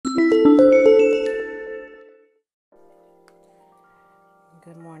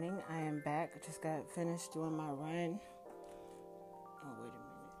morning. I am back. I just got finished doing my run. Oh, wait a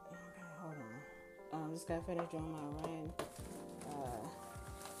minute. Okay, hold on. Just got finished doing my run.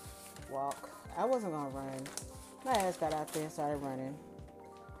 Walk. I wasn't going to run. My ass got out there and started running.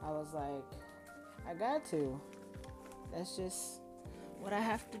 I was like, I got to. That's just what I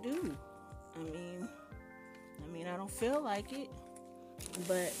have to do. I mean, I don't feel like it.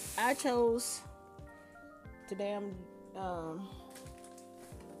 But I chose to damn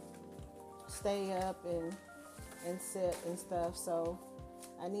stay up and sit and stuff. So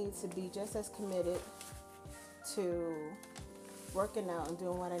I need to be just as committed to working out and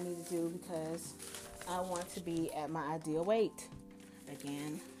doing what I need to do because I want to be at my ideal weight.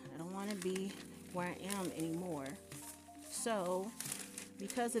 Again, I don't want to be where I am anymore. So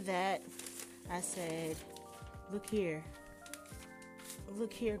because of that, I said, look here,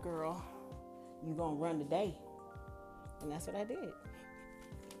 girl, you gonna run today. And that's what I did.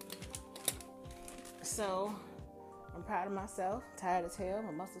 So I'm proud of myself, tired as hell,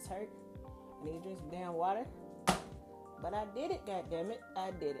 my muscles hurt. I need to drink some damn water. But I did it, goddammit.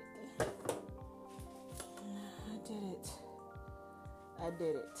 I did it.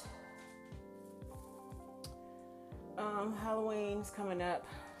 Halloween's coming up.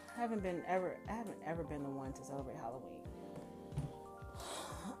 I haven't ever been the one to celebrate Halloween.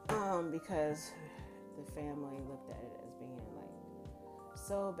 Because the family looked at it as being like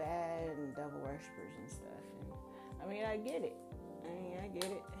so bad and devil worshippers and stuff. And I get it. You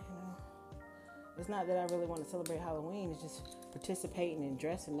know, it's not that I really want to celebrate Halloween. It's just participating and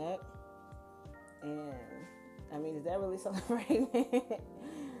dressing up. And is that really celebrating?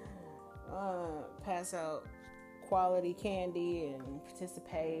 Pass out quality candy and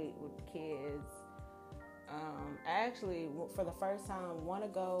participate with the kids. I actually, for the first time, want to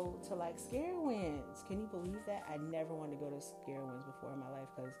go to like Scarewinds. Can you believe that? I never wanted to go to Scarewinds before in my life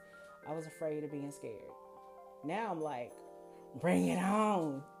because I was afraid of being scared. Now I'm like, bring it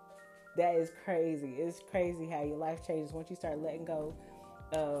on. That is crazy. It's crazy how your life changes once you start letting go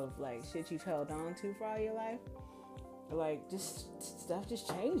of like shit you've held on to for all your life. Like just stuff just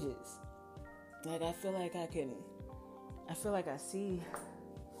changes. Like I feel like I see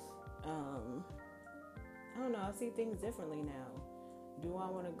I don't know, I see things differently now. Do I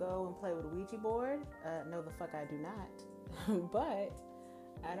want to go and play with a Ouija board? No, the fuck I do not. But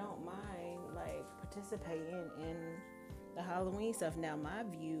I don't mind like participating in the Halloween stuff. Now my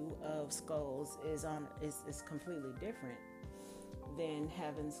view of skulls is completely different than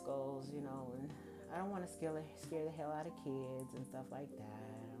having skulls, you know, and I don't want to scare the hell out of kids and stuff like that.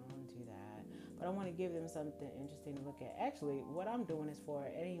 I don't want to do that. But I want to give them something interesting to look at. Actually, what I'm doing is it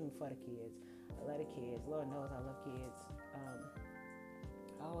ain't even for the kids. I love the kids. Lord knows I love kids.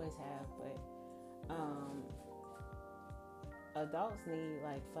 I always have, but adults need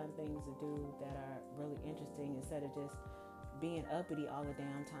like fun things to do that are really interesting instead of just being uppity all the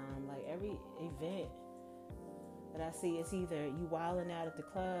damn time. Like every event that I see, it's either you wilding out at the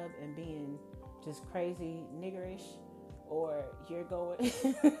club and being just crazy niggerish, or you're going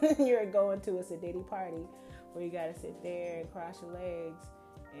to a sedity party where you gotta sit there and cross your legs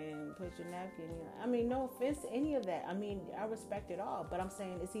and put your napkin in. No offense to any of that. I respect it all, but I'm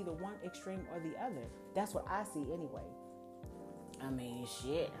saying it's either one extreme or the other. That's what I see anyway.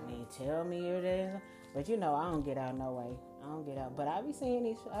 Tell me it is. But I don't get out no way. I don't get out. But I be seeing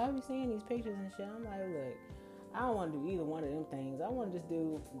these pictures and shit. I'm like, look, I don't want to do either one of them things. I want to just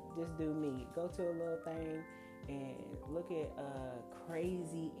do me. Go to a little thing and look at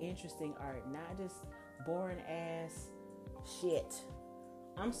crazy, interesting art, not just boring ass shit.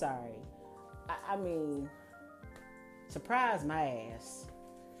 I'm sorry. Surprise my ass.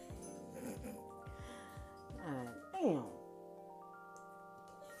 Damn.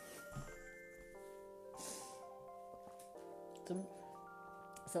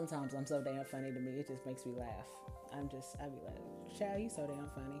 Sometimes I'm so damn funny to me, it just makes me laugh. I be like, child, you so damn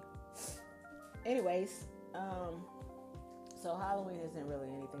funny. Anyways, so Halloween isn't really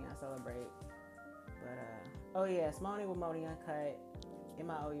anything I celebrate. But, it's Moni with Moni Uncut,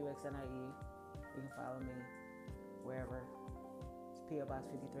 MIOUXNIE. You can follow me wherever. It's P.O. Box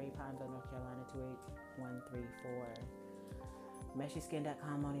 53, Pineville, North Carolina, 28134.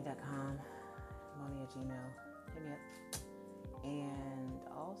 Meshyskin.com, Moni.com, Moni at Gmail. Hit me up. And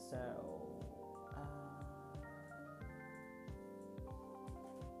also, what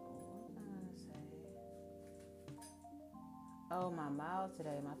was I gonna say? Oh, my mile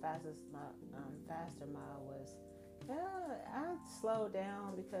today, my faster mile was, I slowed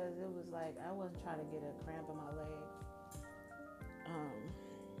down because it was like I wasn't trying to get a cramp in my leg.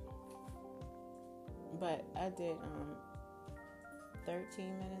 But I did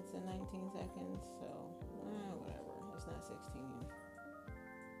 13 minutes and 19 seconds. So, whatever. It's not 16.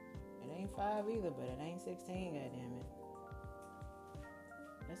 It ain't 5 either, but it ain't 16, goddammit.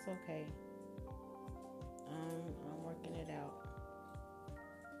 It's okay. I'm working it out.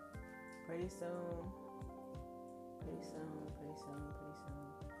 Pretty soon.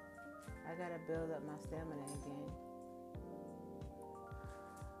 I gotta build up my stamina again.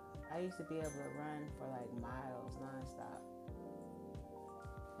 I used to be able to run for like miles nonstop.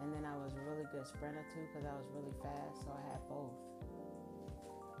 And then I was a really good sprinter too because I was really fast, so I had both.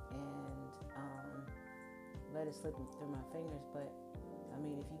 And let it slip through my fingers, but I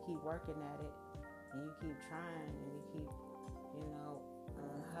mean, if you keep working at it and you keep trying and you keep,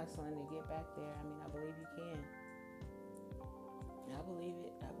 hustling to get back there, I mean, I believe you can. I believe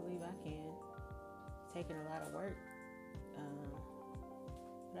it. I believe I can. It's taking a lot of work,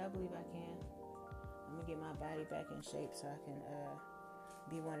 but I believe I can. I'm gonna get my body back in shape so I can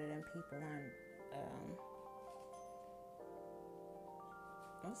be one of them people on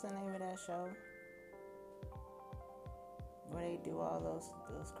what's the name of that show? Where they do all those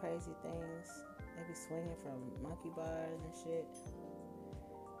crazy things. They be swinging from monkey bars and shit.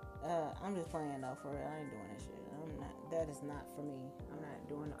 I'm just playing though, for real. I ain't doing that shit. That is not for me. I'm not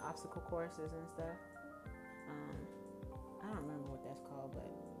doing the obstacle courses and stuff. I don't remember what that's called, but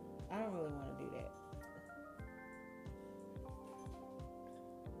I don't really want to do that.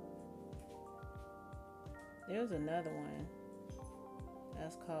 There was another one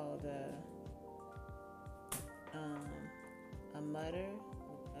that's called a mutter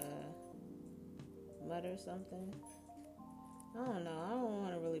something. I don't know. I don't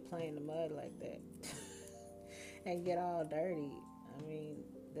want to really play in the mud like that and get all dirty. I mean,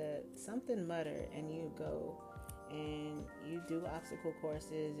 the something mutter, and you go and you do obstacle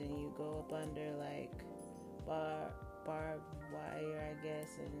courses and you go up under like barbed wire, I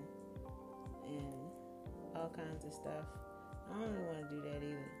guess, and all kinds of stuff. I don't really want to do that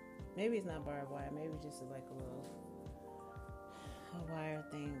either. Maybe it's not barbed wire. Maybe it's just like a wire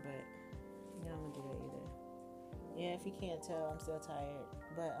thing, but I don't want to do that either. Yeah, if you can't tell, I'm still tired,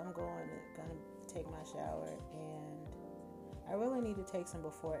 but I'm gonna take my shower, and I really need to take some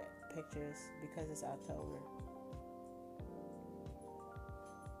before pictures because it's October.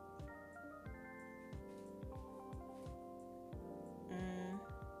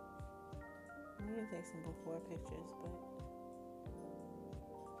 I need to take some before pictures,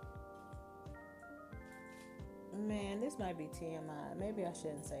 but man, this might be TMI. Maybe I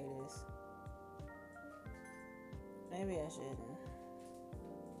shouldn't say this. Maybe I shouldn't.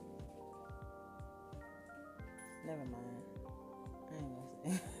 Never mind. I ain't gonna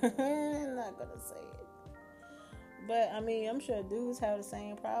say it. I'm not gonna say it. But I mean, I'm sure dudes have the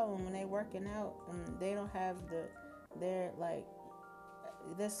same problem when they working out and they don't have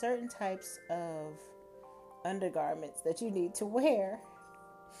there's certain types of undergarments that you need to wear.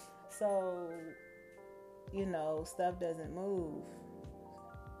 So, stuff doesn't move.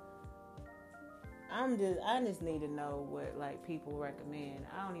 I just need to know what people recommend.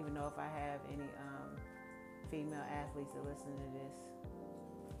 I don't even know if I have any female athletes that listen to this,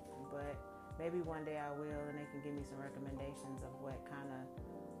 but maybe one day I will, and they can give me some recommendations of what kind of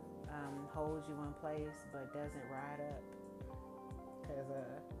holds you in place but doesn't ride up. Cause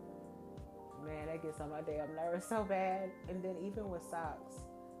man, that gets on my damn nerves so bad. And then even with socks,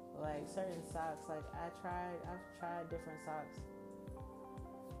 like certain socks, I've tried different socks.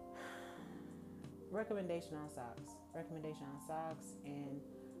 Recommendation on socks and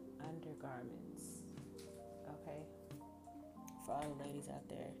undergarments. Okay, for all the ladies out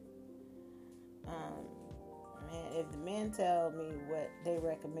there. Man, if the men tell me what they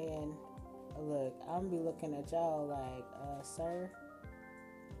recommend, look, I'm gonna be looking at y'all like, sir,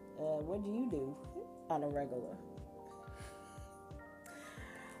 what do you do on a regular?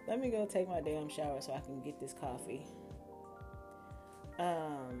 Let me go take my damn shower so I can get this coffee.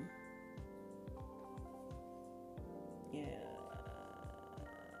 Yeah.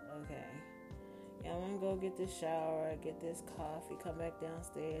 Okay. Yeah, I'm gonna go get this shower, get this coffee, come back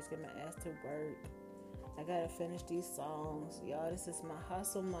downstairs, get my ass to work. I gotta finish these songs. Y'all, this is my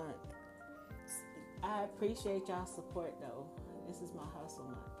hustle month. I appreciate y'all support though. This is my hustle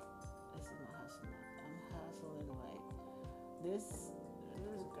month. I'm hustling this is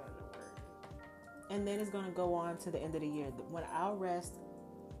gonna work. And then it's gonna go on to the end of the year. When I'll rest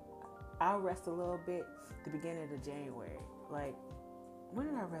a little bit the beginning of January. When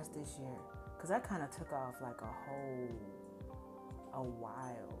did I rest this year? Because I kind of took off a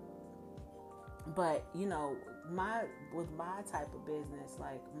while. But, with my type of business,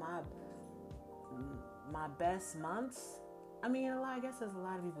 my best months I mean, I guess it's a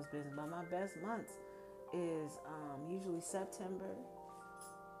lot of people's business, but my best months is usually September.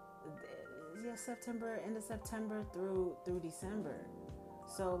 Yeah, September, end of September through December.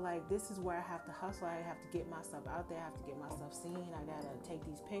 So like this is where I have to hustle. I have to get my stuff out there. I have to get my stuff seen. I gotta take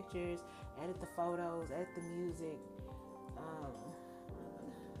these pictures, edit the photos, edit the music.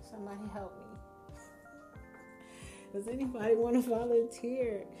 Somebody help me. Does anybody want to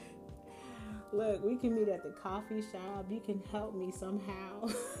volunteer? Look, we can meet at the coffee shop. You can help me somehow.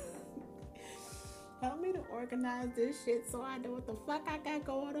 Help me to organize this shit so I know what the fuck I got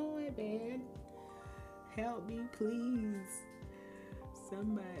going on, man. Help me, please.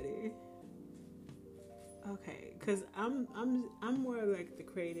 Somebody. Okay, cause I'm more like the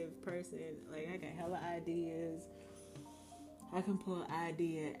creative person. Like I got hella ideas. I can pull an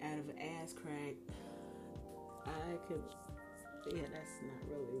idea out of an ass crack. I could. Yeah, that's not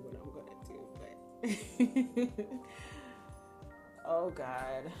really what I'm gonna do, but oh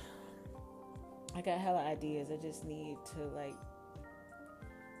God, I got hella ideas. I just need to like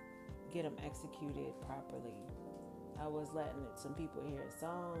get them executed properly. I was letting some people hear a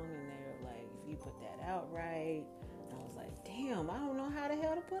song, and they were like, "If you put that out right," and I was like, "Damn, I don't know how the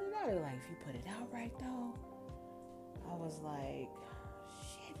hell to put it out." They're like, "If you put it out right, though," I was like,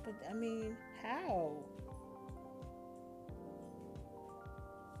 "Shit," but I mean, how?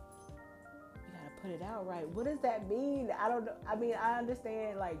 Put it out right. What does that mean? I don't know. I mean, I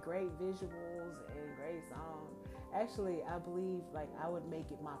understand like great visuals and great songs. Actually, I believe like I would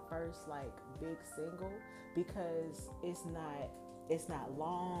make it my first like big single because it's not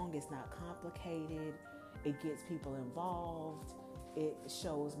long, it's not complicated. It gets people involved. It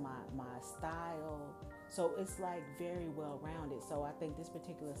shows my style. So it's like very well rounded. So I think this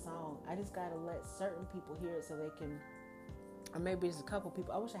particular song, I just got to let certain people hear it so they can. Or maybe it's a couple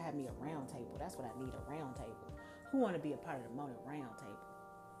people. I wish I had me a round table. That's what I need, a round table. Who want to be a part of the Moni round table?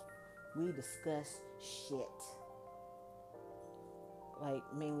 We discuss shit. Like,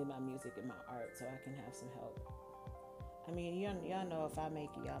 mainly my music and my art, so I can have some help. I mean, y'all know if I make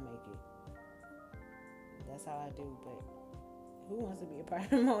it, y'all make it. That's how I do, but who wants to be a part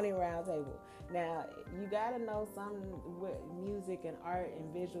of the Moni round table? Now, you got to know something with music and art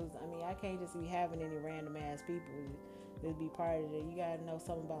and visuals. I mean, I can't just be having any random ass people to be part of it. You gotta know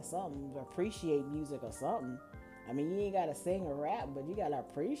something about something, appreciate music or something. I mean, you ain't gotta sing or rap, but you gotta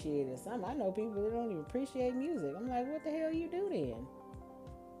appreciate it. Something. I know people that don't even appreciate music. I'm like, what the hell you do then?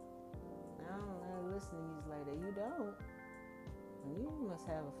 I don't know. Listen to music like that. You don't. You must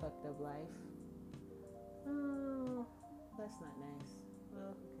have a fucked up life. Oh, that's not nice.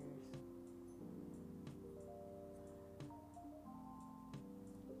 Well, who cares?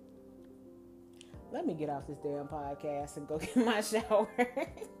 Let me get off this damn podcast and go get my shower.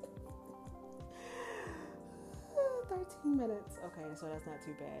 13 minutes. Okay, so that's not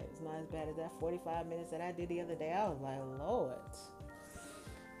too bad. It's not as bad as that 45 minutes that I did the other day. I was like, Lord.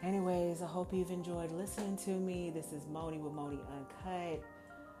 Anyways, I hope you've enjoyed listening to me. This is Moni with Moni Uncut.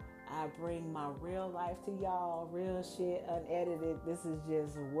 I bring my real life to y'all. Real shit, unedited. This is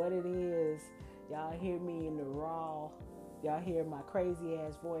just what it is. Y'all hear me in the raw. Y'all hear my crazy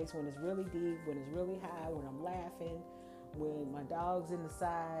ass voice when it's really deep, when it's really high, when I'm laughing, when my dog's in the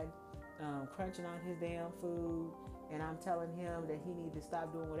side, crunching on his damn food, and I'm telling him that he needs to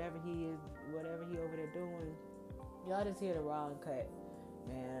stop doing whatever he over there doing. Y'all just hear the raw and cut,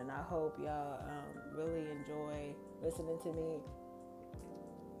 man. And I hope y'all really enjoy listening to me.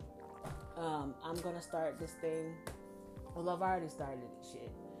 I'm gonna start this thing. Well, I've already started this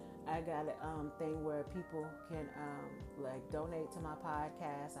shit. I got a thing where people can like donate to my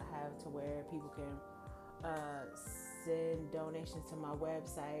podcast. I have to where people can send donations to my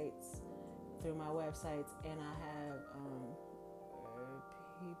websites through my websites, and I have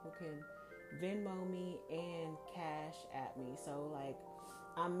people can Venmo me and Cash at me. So like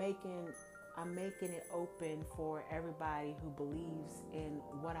I'm making it open for everybody who believes in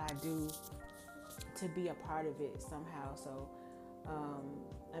what I do to be a part of it somehow. So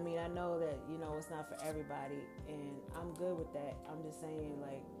I mean, I know that, it's not for everybody, and I'm good with that. I'm just saying,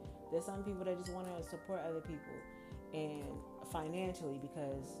 like, there's some people that just want to support other people and financially,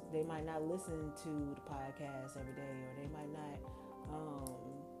 because they might not listen to the podcast every day, or they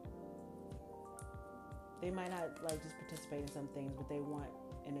might not like just participate in some things, but they want,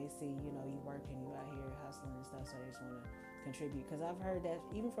 and they see, you working, you out here hustling and stuff, so they just want to contribute. Because I've heard that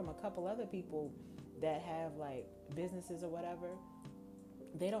even from a couple other people that have like businesses or whatever,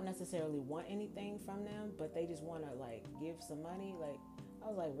 they don't necessarily want anything from them, but they just want to like give some money. Like, I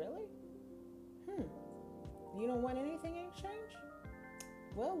was like, really? You don't want anything in exchange?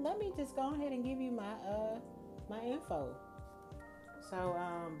 Well, let me just go ahead and give you my my info. So,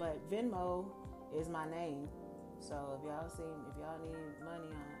 but Venmo is my name. So if y'all need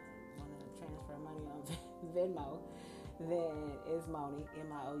money want to transfer money on Venmo, then it's Moni,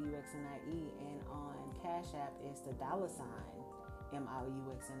 MIOUXNIE, and on Cash App it's the $MIOUXNIE.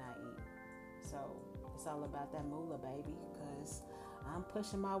 So it's all about that moolah, baby, because I'm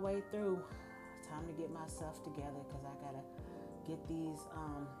pushing my way through. Time to get myself together because I gotta get these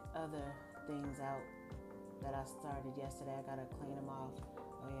other things out that I started yesterday. I gotta clean them off.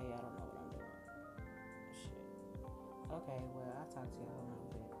 Oh yeah, I don't know what I'm doing. Shit. Okay, well I'll talk to y'all in a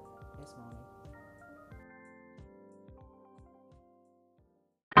little bit. It's Moni.